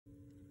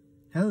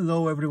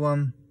Hello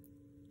everyone!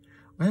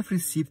 I have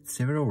received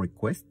several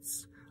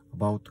requests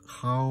about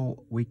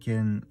how we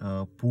can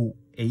pull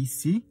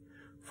AC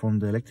from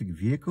the electric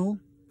vehicle,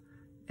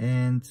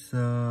 and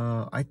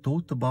I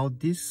thought about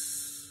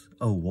this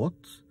a lot,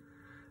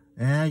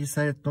 and I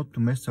decided not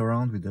to mess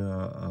around with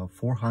the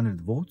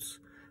 400 volts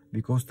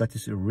because that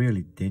is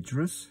really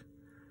dangerous.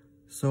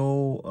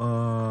 So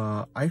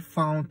I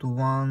found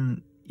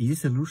one easy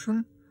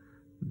solution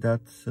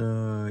that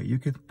you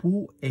can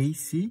pull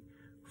AC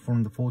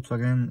from the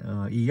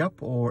Volkswagen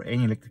e-up or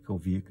any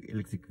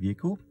electric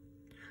vehicle.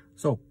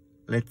 So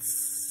let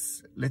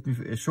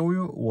me show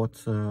you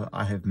what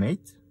I have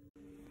made.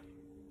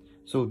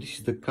 So this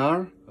is the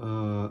car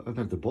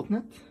under the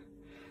bonnet,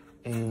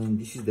 and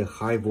this is the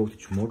high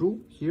voltage module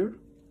here.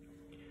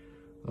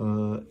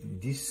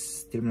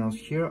 These terminals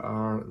here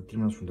are the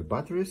terminals from the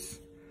batteries,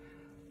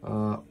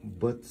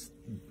 but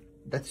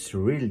that's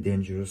really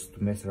dangerous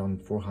to mess around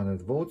with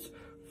 400 volts.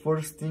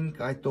 First thing,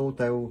 I thought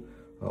I will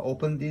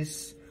open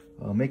this,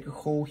 make a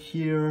hole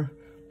here,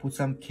 put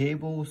some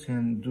cables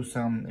and do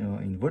some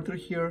inverter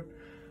here,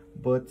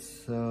 but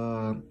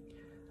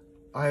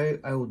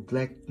I would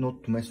like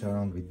not to mess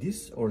around with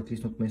this, or at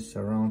least not mess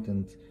around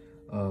and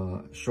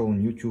show on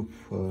YouTube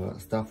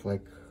stuff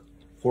like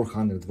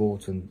 400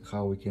 volts and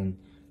how we can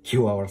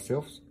kill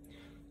ourselves.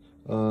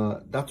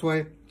 That's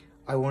why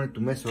I wanted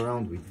to mess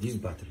around with this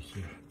battery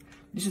here.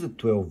 This is a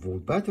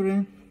 12-volt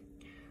battery,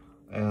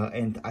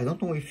 and I don't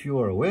know if you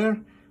are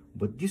aware,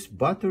 but this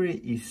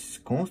battery is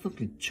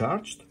constantly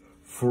charged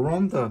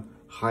from the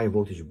high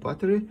voltage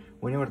battery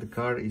whenever the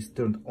car is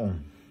turned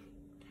on.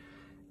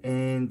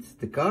 And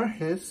the car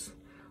has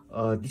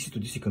a DC to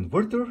DC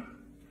converter,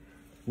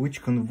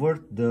 which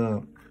convert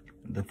the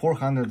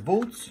 400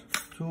 volts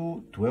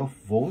to 12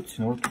 volts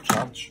in order to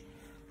charge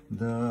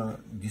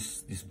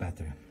this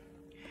battery.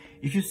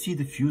 If you see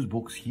the fuse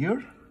box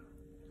here,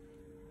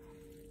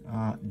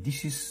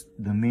 this is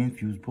the main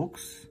fuse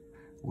box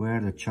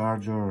where the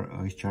charger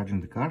is charging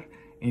the car,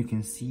 and you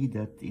can see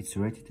that it's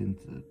rated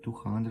at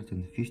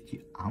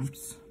 250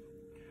 amps,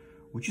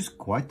 which is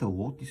quite a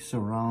lot. This is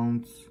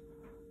around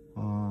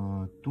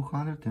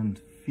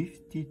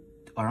 250,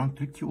 around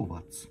 3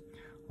 kilowatts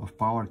of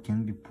power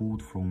can be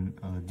pulled from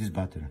this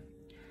battery.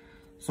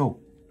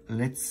 So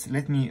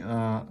let me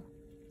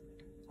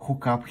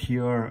hook up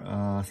here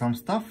some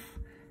stuff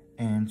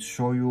and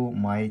show you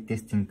my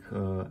testing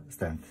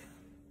stand.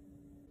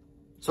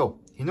 So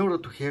in order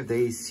to have the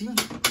AC,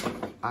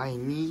 I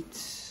need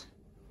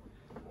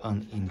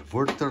an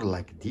inverter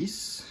like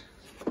this.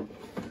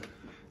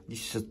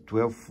 This is a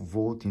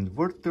 12-volt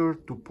inverter,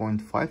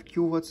 2.5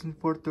 kilowatts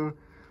inverter.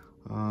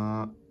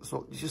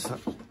 So this is a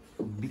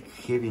big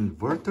heavy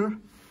inverter.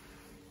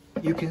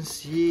 You can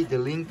see the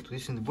link to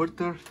this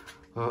inverter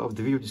of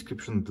the video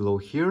description below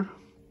here.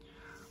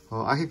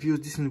 I have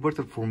used this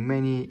inverter for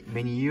many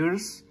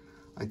years.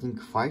 I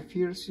think 5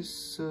 years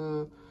is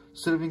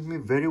serving me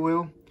very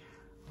well.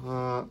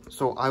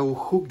 So I will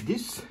hook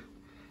this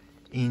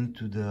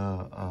into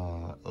the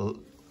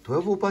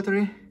 12-volt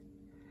battery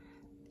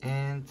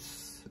and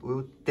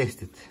we'll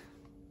test it.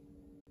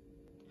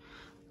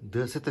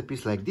 The setup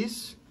is like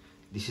this.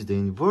 This is the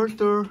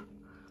inverter.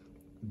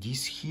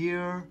 This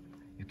here,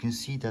 you can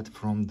see that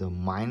from the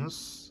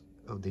minus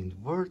of the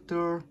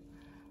inverter,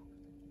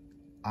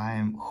 I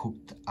am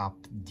hooked up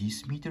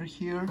this meter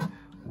here,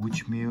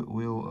 which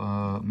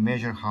will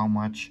measure how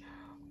much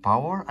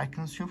power I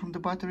consume from the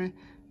battery,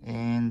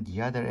 and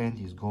the other end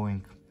is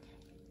going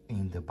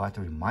in the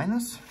battery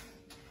minus,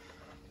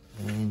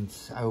 and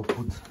I will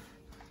put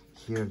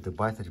here the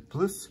battery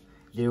plus.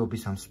 There will be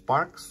some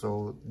sparks,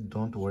 so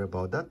don't worry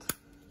about that.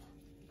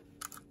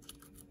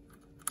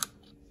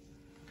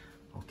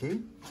 Okay,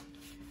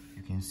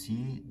 you can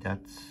see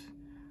that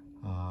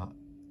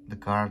the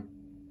car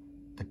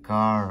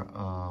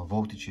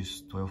voltage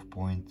is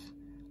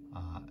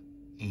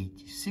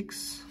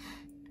 12.86,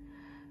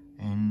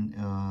 and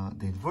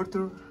the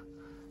inverter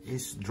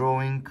is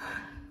drawing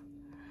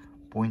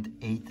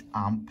 0.8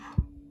 amp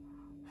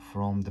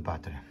from the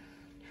battery.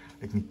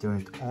 Let me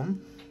turn it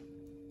on.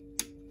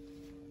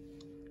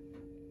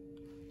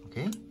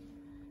 Okay,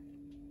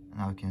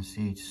 now you can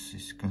see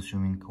it's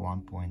consuming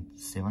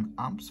 1.7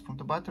 amps from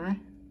the battery.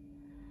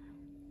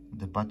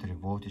 The battery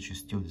voltage is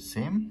still the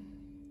same.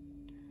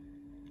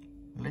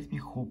 Let me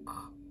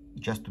hook,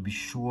 just to be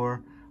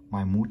sure,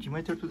 my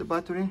multimeter to the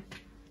battery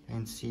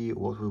and see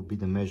what will be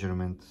the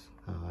measurement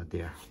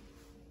there.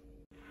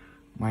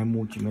 My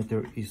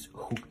multimeter is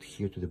hooked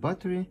here to the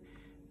battery.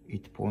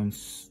 It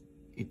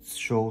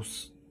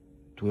shows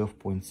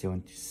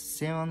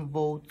 12.77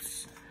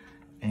 volts,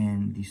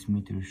 and this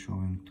meter is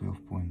showing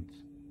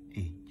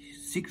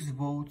 12.86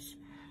 volts,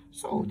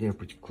 so they're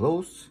pretty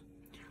close.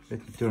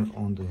 Let me turn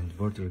on the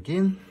inverter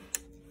again.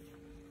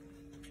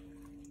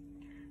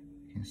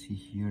 You can see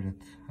here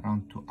that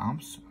around 2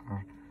 amps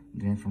are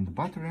drained from the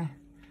battery.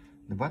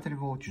 The battery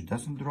voltage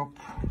doesn't drop.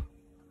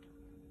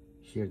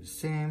 Here the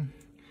same.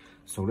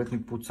 So let me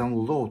put some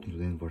load into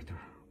the inverter.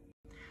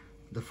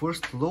 The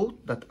first load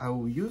that I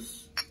will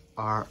use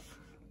are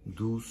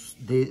those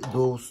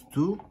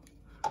two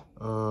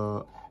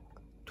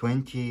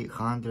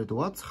 100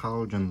 watts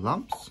halogen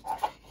lamps.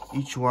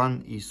 Each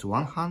one is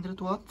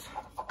 100 watt.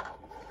 I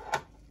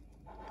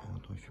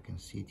don't know if you can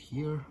see it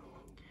here.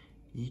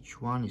 Each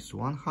one is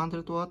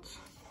 100 watt,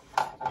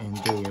 and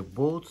they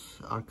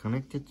both are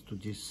connected to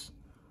this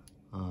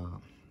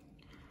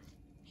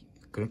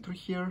connector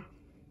here.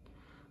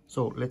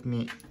 So let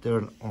me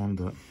turn on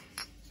the,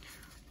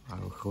 I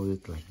will hold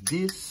it like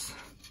this,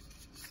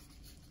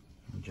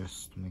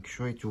 just to make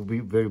sure it will be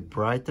very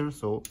brighter.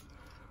 So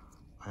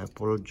I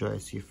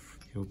apologize if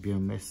it will be a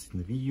mess in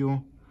the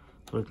video.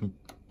 So let me,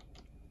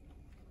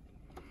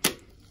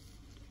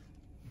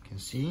 you can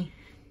see,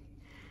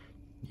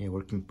 yeah,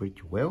 working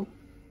pretty well.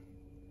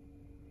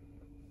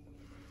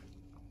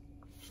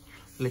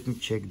 Let me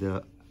check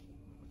the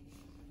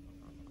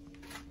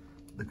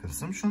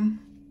consumption.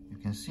 You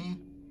can see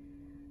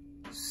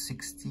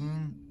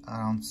 16,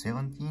 around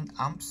 17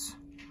 amps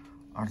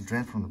are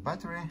drained from the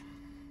battery.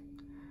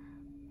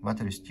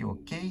 Battery is still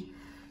okay.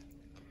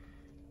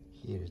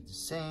 Here is the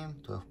same,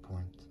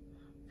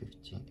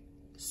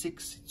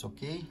 12.56, it's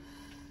okay.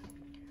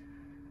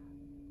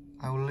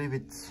 I will leave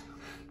it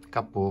a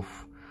couple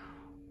of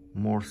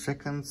more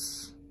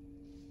seconds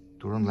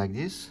to run like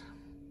this,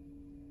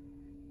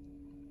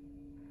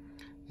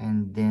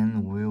 and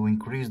then we'll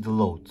increase the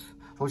load.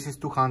 So this is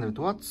 200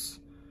 watts.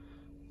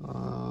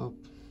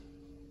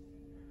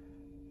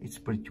 It's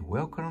pretty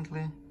well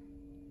currently.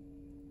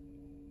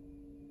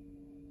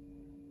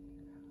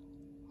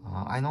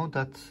 I know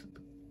that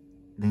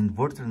the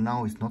inverter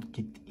now is not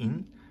kicked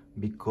in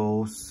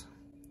because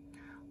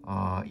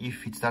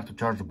if it starts to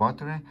charge the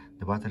battery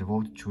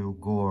voltage will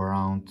go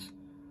around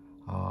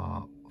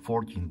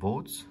 14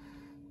 volts.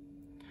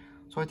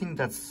 So I think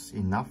that's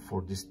enough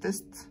for this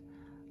test.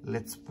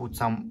 Let's put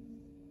some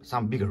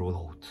bigger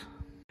load.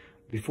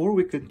 Before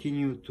we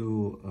continue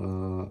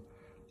to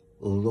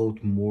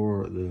load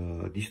more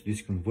the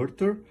DC-to-DC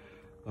converter,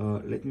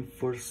 let me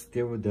first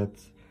tell you that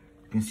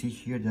you can see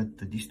here that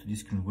the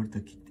DC-to-DC converter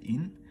kicked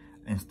in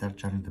and start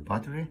charging the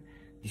battery.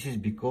 This is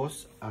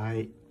because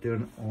I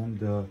turn on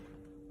the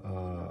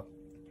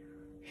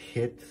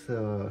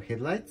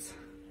headlights.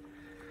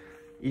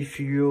 If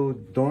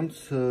you don't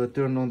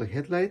turn on the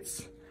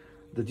headlights,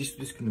 the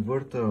DC-to-DC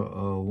converter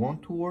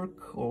won't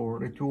work,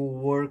 or it will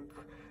work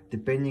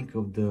depending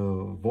of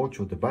the voltage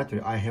of the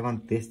battery. I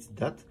haven't tested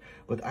that,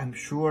 but I'm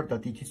sure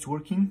that it is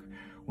working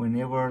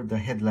whenever the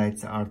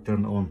headlights are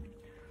turned on.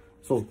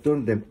 So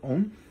turn them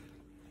on.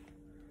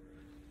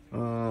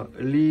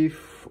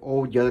 Leave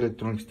all the other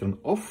electronics turned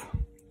off,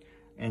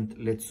 and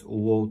let's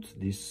load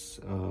this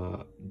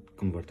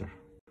converter.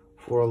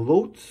 For a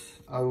load,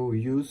 I will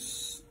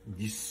use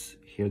this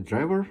hair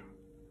driver.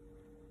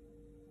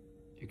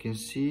 You can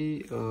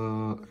see,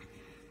 I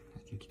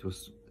think it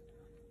was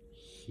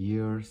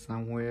here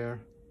somewhere.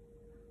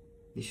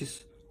 This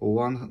is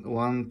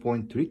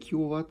 1.3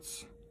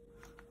 kilowatts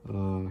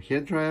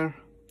hair dryer.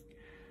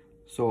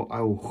 So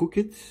I will hook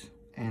it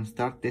and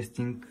start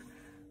testing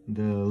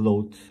the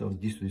load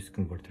of this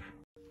converter.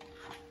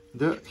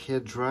 The hair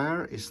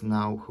dryer is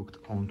now hooked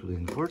onto the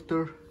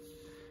inverter.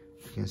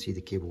 You can see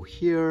the cable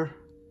here.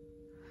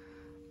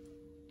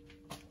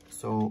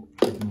 So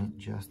let me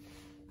just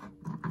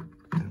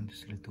turn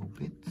this a little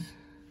bit.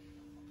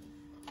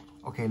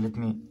 Okay, let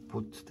me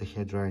put the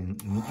hair dryer in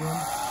medium.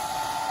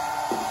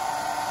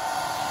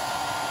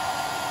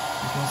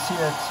 You can see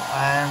that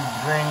I am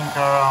draining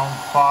around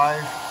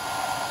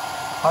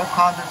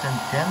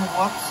 510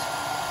 watts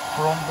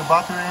from the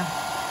battery,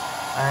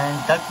 and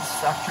that is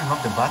actually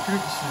not the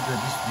battery, this is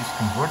this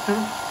converter,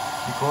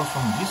 because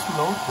from this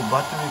load the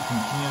battery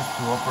continues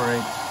to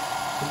operate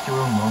pretty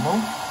well normal.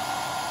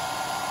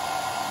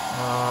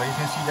 You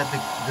can see that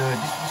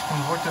this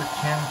converter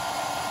can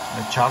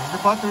charge the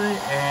battery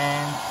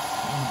and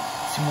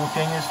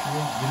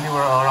simultaneously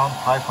deliver around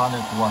 500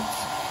 watts.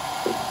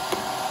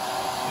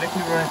 Let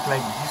me run it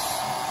like this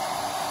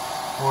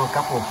for a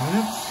couple of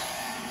minutes.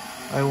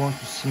 I want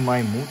to see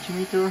my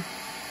multimeter.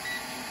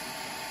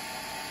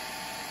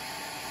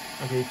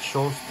 Okay, it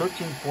shows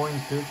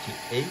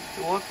 13.38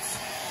 watts,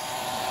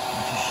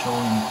 which is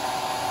showing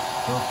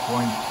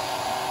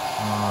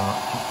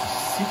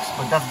 12.56,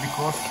 but that's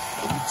because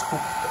it's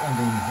hooked on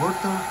the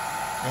inverter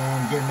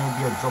and there may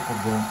be a drop of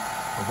the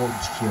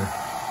voltage here.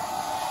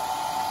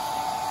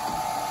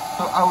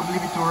 So I would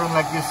leave it to run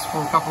like this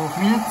for a couple of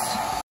minutes.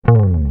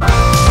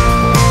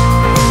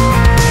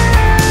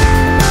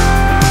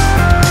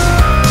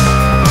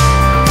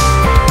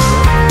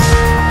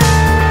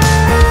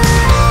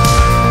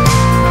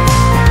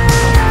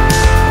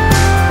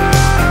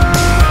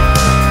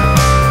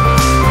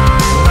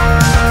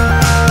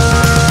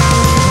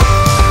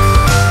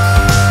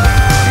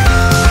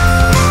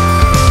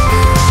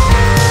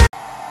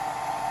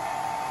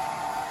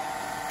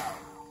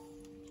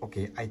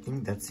 Okay, I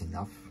think that's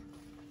enough.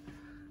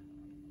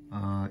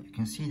 You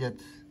can see that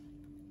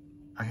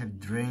I have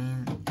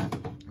drained,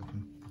 let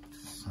me put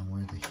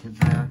somewhere the hair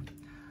dryer.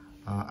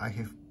 I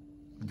have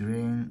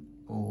drained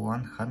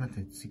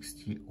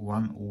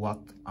 161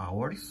 watt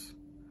hours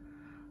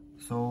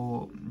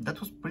So that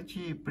was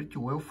pretty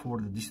well for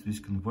the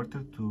DC-to-DC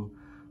converter to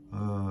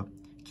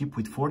keep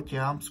with 40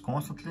 amps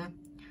constantly.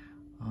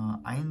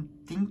 I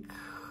think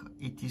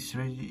it is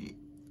ready.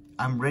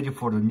 I'm ready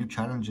for the new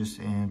challenges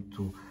and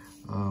to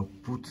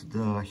put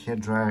the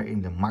hairdryer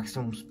in the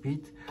maximum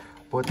speed.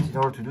 But in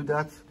order to do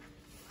that,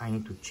 I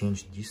need to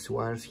change these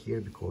wires here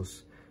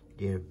because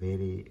they're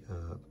very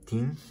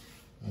thin,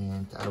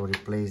 and I will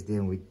replace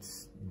them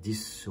with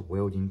these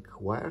welding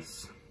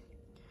wires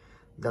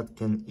that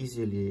can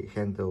easily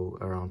handle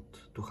around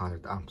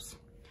 200 amps.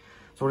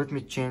 So let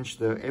me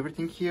change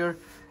everything here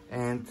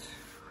and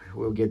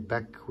we'll get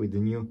back with the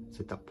new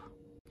setup.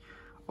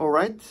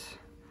 Alright,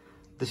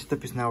 the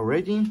setup is now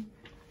ready.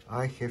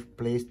 I have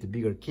placed the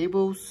bigger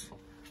cables.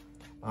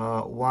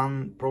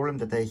 One problem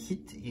that I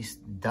hit is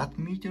that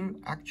meter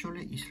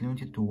actually is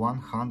limited to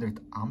 100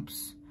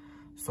 amps,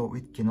 so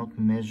it cannot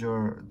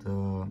measure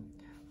the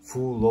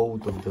full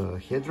load of the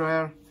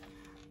hairdryer.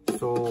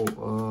 So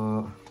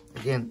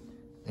again,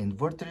 the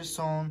inverter is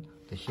on,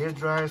 the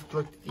hairdryer is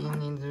plugged in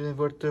the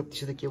inverter.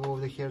 This is the cable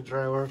of the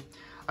hairdryer.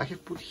 I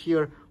have put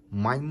here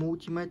my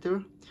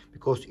multimeter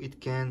because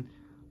it can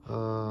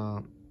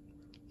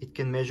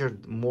measure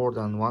more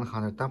than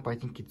 100 amp. I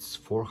think it's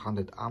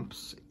 400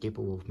 amps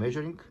capable of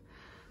measuring.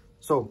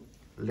 So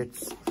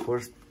let's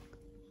first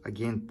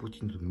again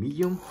put into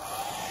medium.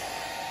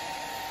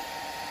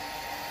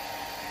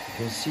 You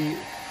can see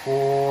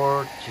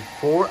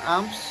 44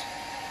 amps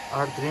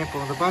are drained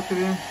from the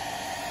battery.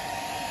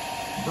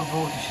 The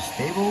voltage is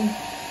stable.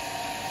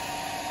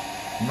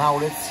 Now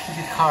let's hit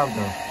it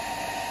harder.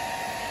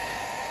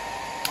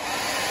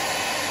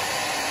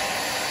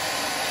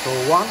 So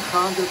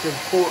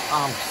 104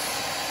 amps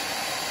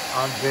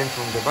are drained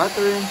from the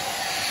battery.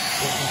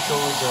 Let me show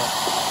you the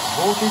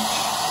voltage.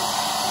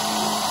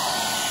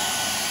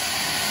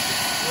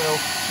 It's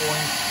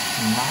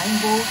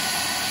 12.9 volts.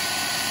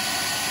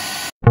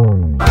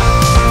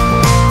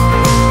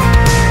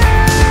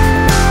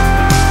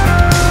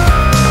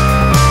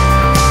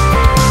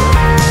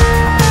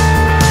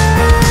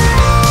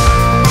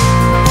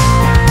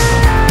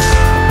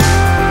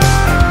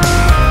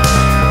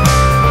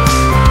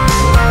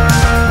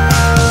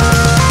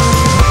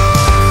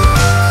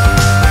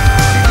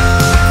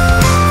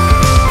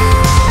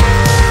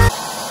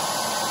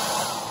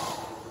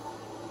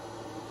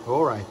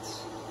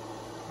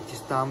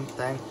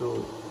 Time to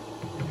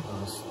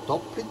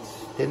stop it.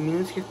 10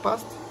 minutes have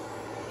passed.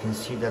 You can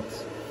see that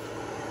this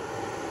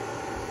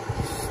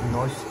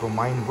noise from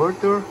my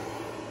inverter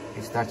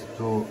it started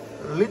to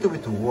a little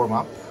bit to warm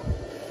up.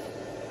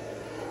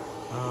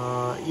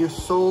 You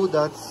saw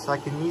that I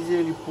can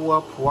easily pull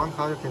up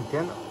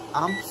 110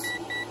 amps.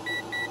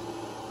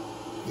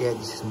 Yeah,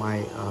 this is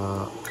my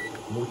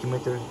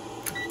multimeter.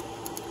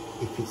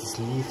 If it is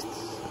lifted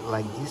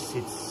like this,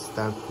 it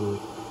starts to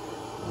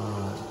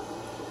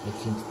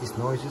making these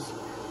noises.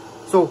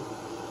 So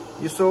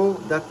you saw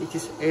that it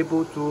is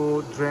able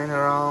to drain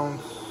around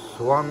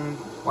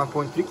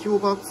 1.3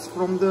 kilowatts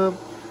from the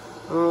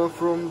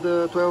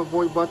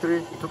 12-volt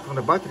battery. It's not from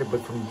the battery,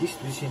 but from this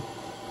DC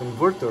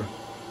converter.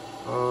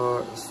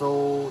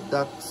 So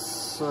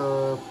that's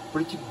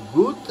pretty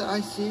good,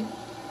 I see.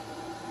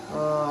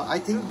 I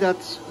think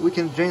that we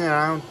can drain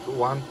around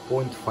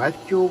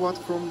 1.5 kilowatt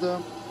from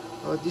the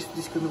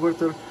this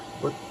converter,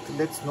 but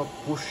let's not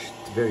push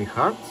it very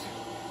hard.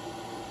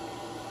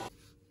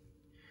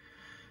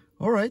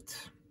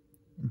 Alright,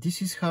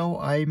 this is how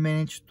I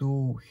managed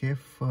to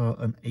have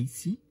an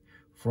AC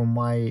from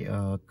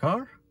my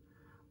car.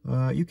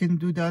 You can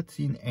do that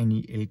in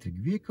any electric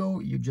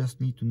vehicle. You just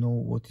need to know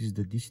what is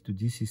the DC to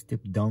DC step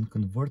down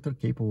converter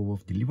capable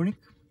of delivering.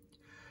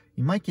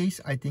 In my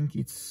case, I think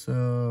it's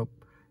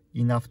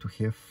enough to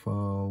have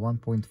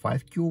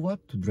 1.5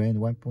 kilowatt to drain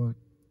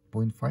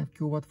 1.5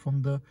 kilowatt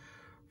from the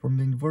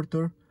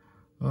inverter.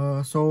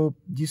 So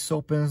this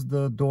opens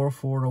the door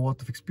for a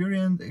lot of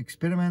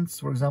experiments.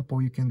 For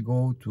example, you can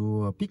go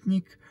to a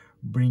picnic,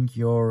 bring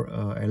your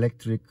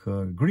electric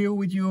grill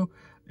with you,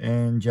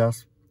 and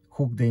just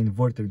hook the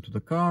inverter into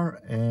the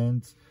car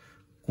and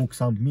cook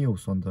some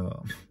meals on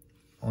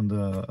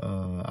the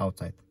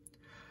outside.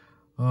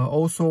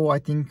 Also, I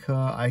think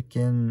I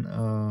can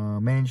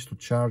manage to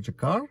charge a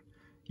car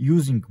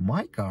using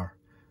my car.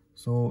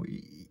 So,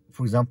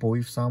 for example,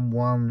 if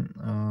someone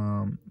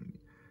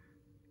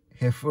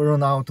have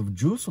run out of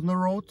juice on the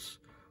road,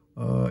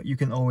 you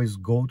can always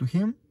go to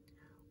him,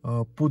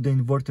 put the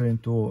inverter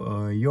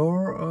into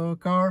your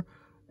car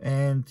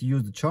and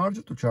use the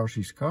charger to charge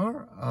his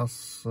car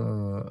as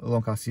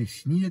long as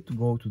it's needed to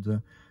go to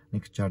the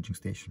next charging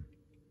station.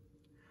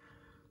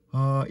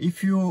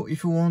 If you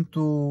want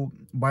to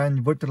buy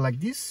an inverter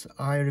like this,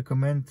 I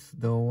recommend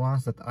the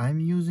ones that I'm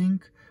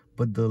using,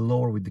 but the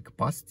lower with the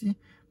capacity,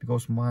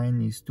 because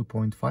mine is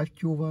 2.5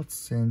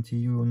 kilowatts and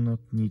you will not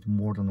need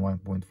more than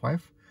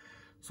 1.5.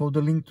 So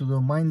the link to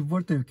my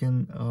inverter you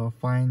can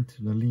find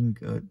the link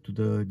to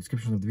the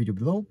description of the video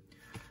below.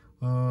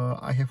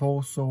 I have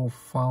also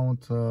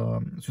found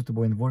a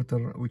suitable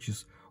inverter which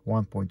is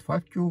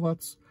 1.5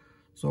 kilowatts.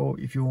 So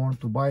if you want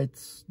to buy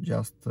it,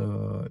 just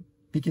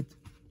pick it.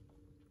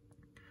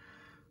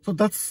 So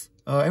that's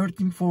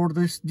everything for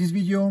this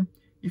video.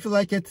 If you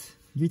like it,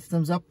 give it a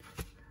thumbs up.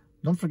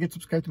 Don't forget to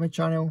subscribe to my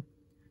channel.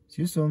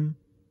 See you soon.